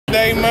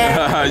Day,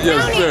 man.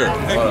 Yes, sir.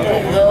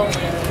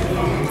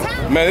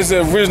 Man, this is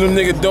the original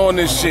nigga doing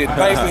this shit.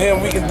 Thanks to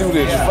him, we can do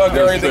this. Fuck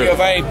everything else,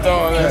 I ain't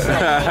doing that.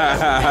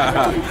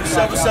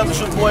 7-7,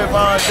 your boy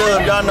Von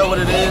Dub. Y'all know what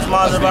it is.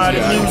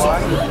 Maserati Music.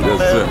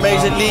 Yes,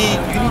 Major League,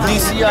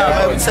 DCI,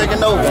 man. We taking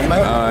over,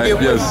 man. All right,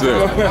 yes,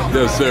 sir.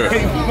 Yes, sir.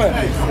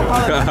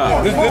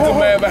 This the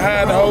man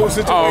behind the whole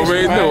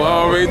situation. I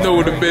already know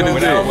what the business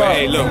is.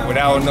 Hey, look,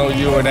 without no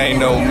you, it ain't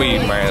no me,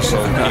 man. So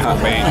keep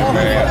it major,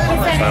 man.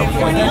 I'm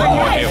going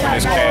here for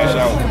this cash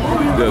out.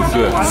 Yes,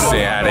 sir.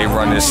 See how they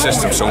run this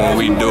system. So when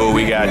we do it,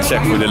 we gotta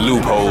check for the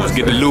loopholes.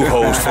 Get the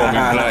loopholes for me,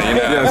 blunt. You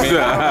know what I mean?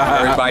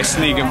 Everybody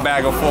sneaking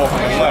back and forth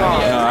with the money.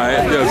 All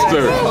right, yes,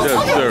 sir.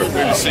 Yes, sir.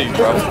 Good to see you,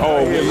 bro.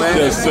 Oh,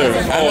 yes, sir.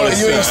 I know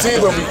you ain't see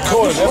it, but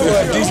recorded. That's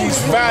what DC's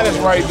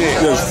finest right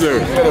there. Yes, sir.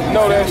 You better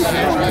know that shit.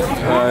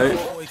 All right.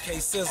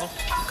 Sizzle,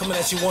 coming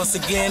at you once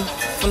again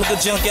from the good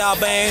Junkyard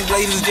Band.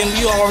 Ladies and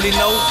gentlemen, you already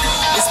know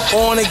it's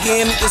on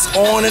again, it's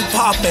on and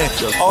popping.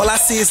 All I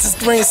see is this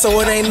green, so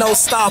it ain't no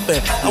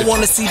stopping. I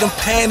want to see them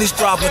panties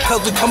dropping,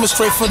 cause we coming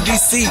straight from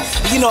DC.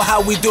 You know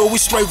how we do it, we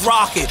straight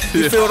rock it.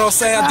 You feel what I'm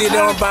saying? I did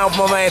that on bound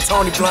for my man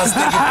Tony Blunt,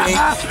 Sticky Pink,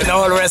 and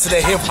all the rest of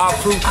the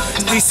hip-hop crew.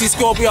 DC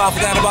Scorpio, I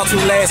forgot about you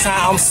last time.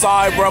 I'm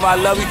sorry, brother, I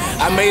love you.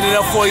 I made it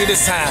up for you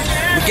this time.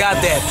 We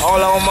got that. All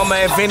on my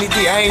man Vinny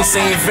D. I ain't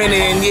seen Vinny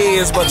in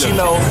years, but you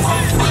know,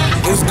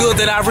 it was good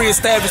that I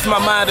reestablished my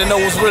mind and know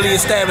it was really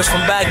established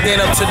from back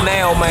then up to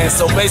now, man.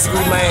 So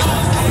basically, man,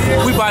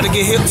 we about to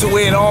get hip to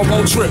where it all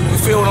won't trip. You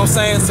feel what I'm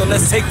saying? So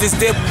let's take this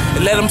dip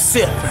and let them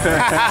sip.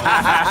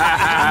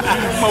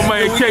 My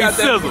man K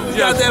Sizzle. We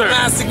got that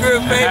master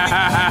grip, baby.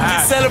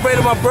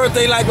 Celebrated my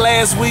birthday like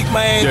last week,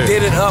 man. Yeah.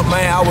 Did it up,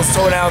 man. I was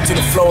tore down to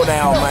the floor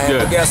now, man.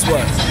 Yeah. But guess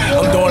what?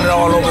 I'm doing it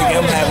all over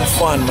again. I'm having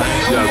fun, man.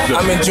 Yeah,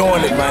 I'm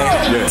enjoying it, man.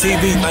 Yeah.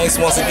 TV, thanks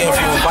once again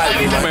for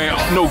inviting me, man.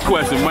 Man, no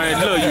question, man.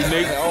 Love you,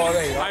 Nick.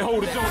 I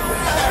hold it.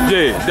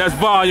 Yeah, that's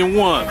volume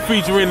 1,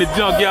 featuring the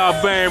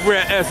Junkyard Band,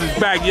 Rare Essence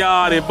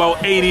Backyard, and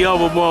about 80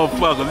 other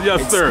motherfuckers.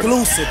 Yes, sir.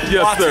 Exclusive.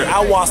 Yes, Watch sir. it. I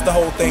watched the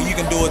whole thing. You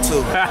can do it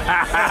too.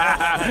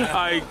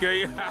 Alright,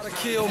 K.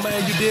 Kill,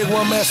 man, you did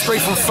one match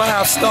straight from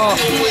 5-star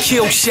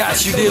kill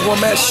shots. You did one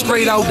match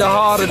straight out the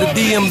heart of the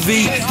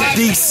DMV,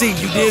 DC.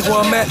 You did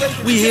one match.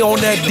 We here on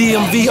that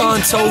DMV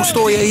untold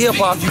story of hip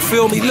hop. You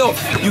feel me? Look,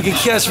 you can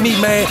catch me,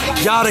 man.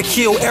 Y'all to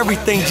kill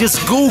everything. Just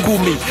Google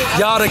me.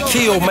 Y'all to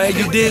kill, man.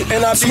 You did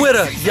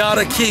Twitter. Y'all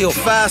to kill.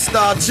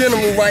 5-star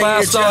general right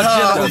here. 5-star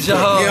general,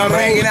 Jahad. Yeah, I'm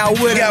hanging out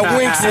with him. Got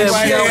Winks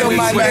right here in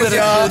my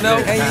backyard.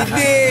 And you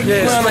dig?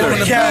 In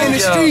the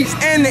streets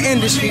and the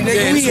industry,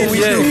 nigga. We in the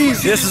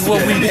streets. This is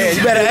what we do.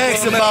 You better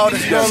ask about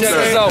it. You know what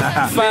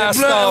I'm saying?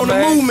 5-star, on the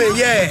man. movement,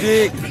 yeah.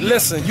 Dig?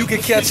 Listen, you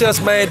can catch us,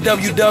 man,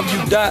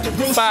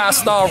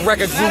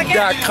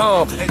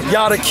 www.5starrecordgroup.com.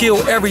 Y'all to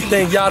kill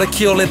everything. Y'all to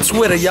kill in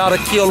Twitter. Y'all to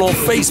kill on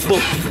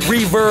Facebook.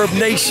 Reverb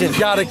Nation.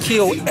 Y'all to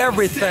kill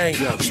everything.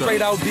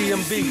 Straight out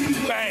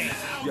DMV. Bang.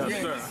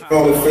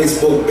 Brawler,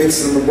 Facebook, Big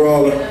Slim the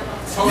Brawler,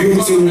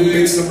 YouTube,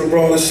 Big Slim the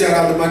Brawler. Shout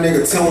out to my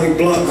nigga Tony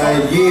Blunt,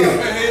 man.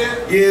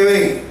 Yeah,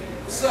 man.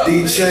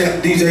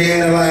 DJ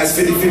Analyze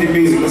 50/50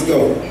 Music. Let's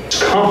go.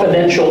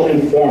 Confidential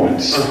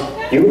informants.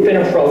 You've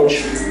been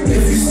approached.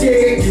 If you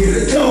scared, get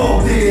a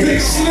dog. Big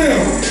Slim.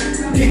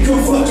 He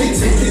can fucking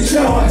take the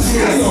charge.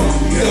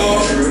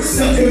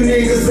 Sucker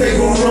niggas, they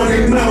gon' run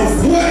their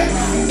mouth. What?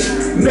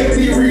 Make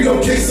me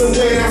relocate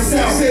somewhere down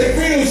south. Said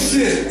real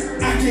shit.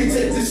 I can't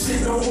take this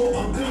shit no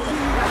more. I'm done.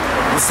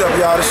 What's up,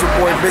 y'all? This your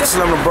boy Big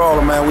Slim the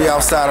Brawler, man. We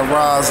outside of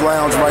Rod's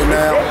Lounge right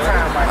now.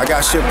 I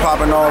got shit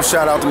popping off.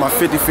 Shout out to my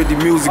 50/50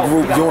 Music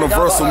Group,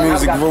 Universal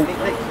Music Group.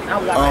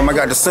 I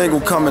got the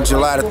single coming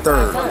July the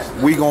 3rd.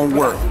 We Gon'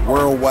 Work,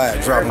 worldwide,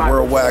 dropping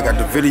worldwide. I got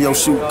the video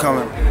shoot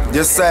coming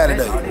this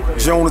Saturday,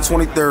 June the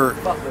 23rd,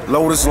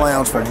 Lotus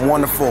Lounge from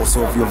 1 to 4.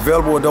 So if you're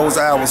available at those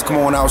hours, come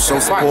on out, show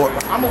support,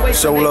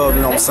 show love,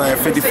 you know what I'm saying?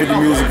 50/50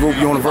 Music Group,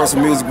 Universal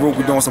Music Group,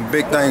 we're doing some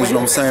big things, you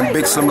know what I'm saying?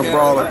 Big Slim the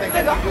Brawler.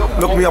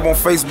 Look me up on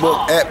Facebook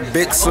at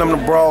Big Slim the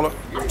Brawler,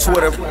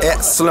 Twitter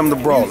at Slim the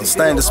Brawler.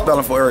 Standard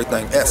spelling for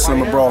everything, at Slim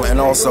the Brawler. And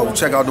also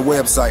check out the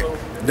website,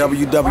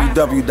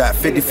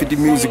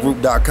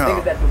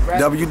 www.5050musicgroup.com,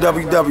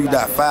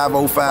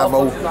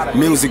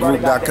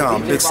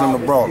 www.5050musicgroup.com. Big Slim the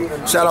Brawler.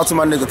 Shout out to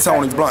my nigga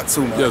Tony Blunt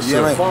too. Yes,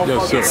 sir.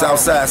 Yes, sir.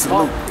 Southside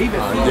salute.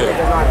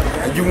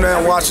 Yeah. And you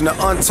now watching the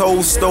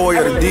untold story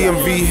of the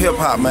DMV hip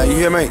hop, man. You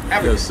hear me?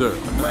 Yes, sir.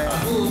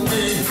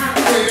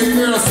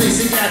 Girl say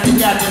she got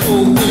the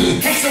OB.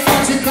 Hey, so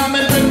won't you come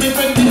and bring me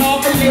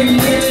off a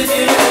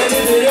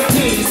little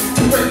piece.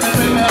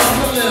 Bring me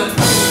off a little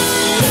piece.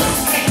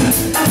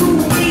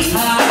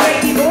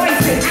 Baby boy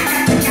said I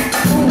got the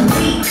OB.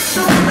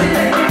 So bring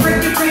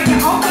me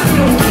off a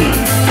little piece.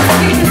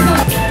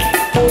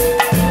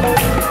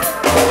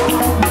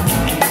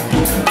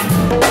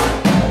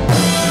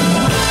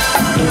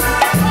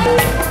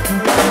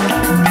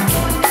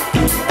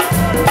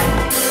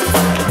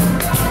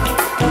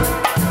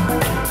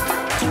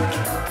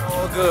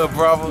 Good,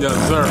 brother. Yes,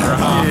 sir.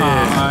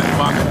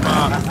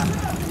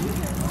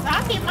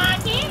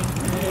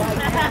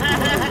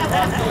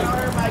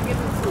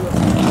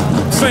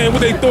 saying?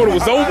 What they thought it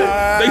was over?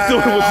 They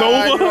thought it was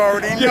over? You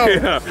already know.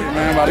 Yeah.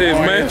 Man, about to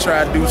go ahead and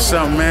try to do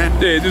something, man.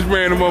 Yeah, just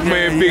random up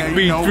man, Big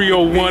B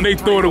 301. They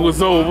thought it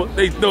was over.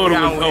 They thought it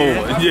was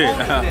over.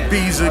 Yeah.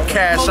 B's and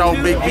cash out,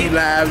 Big B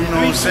live, you know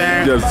what I'm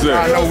saying? Yes, sir.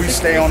 I know we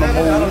stay on the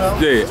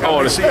move. Yeah,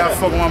 all the see, I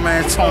fuck with my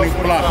man Tony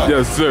Block.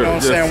 Yes, sir. You know what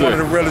I'm saying? One of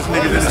the realest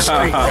niggas in the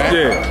street, man.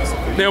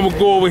 Yeah. Then we'll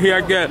go over here.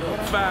 I got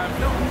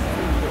 5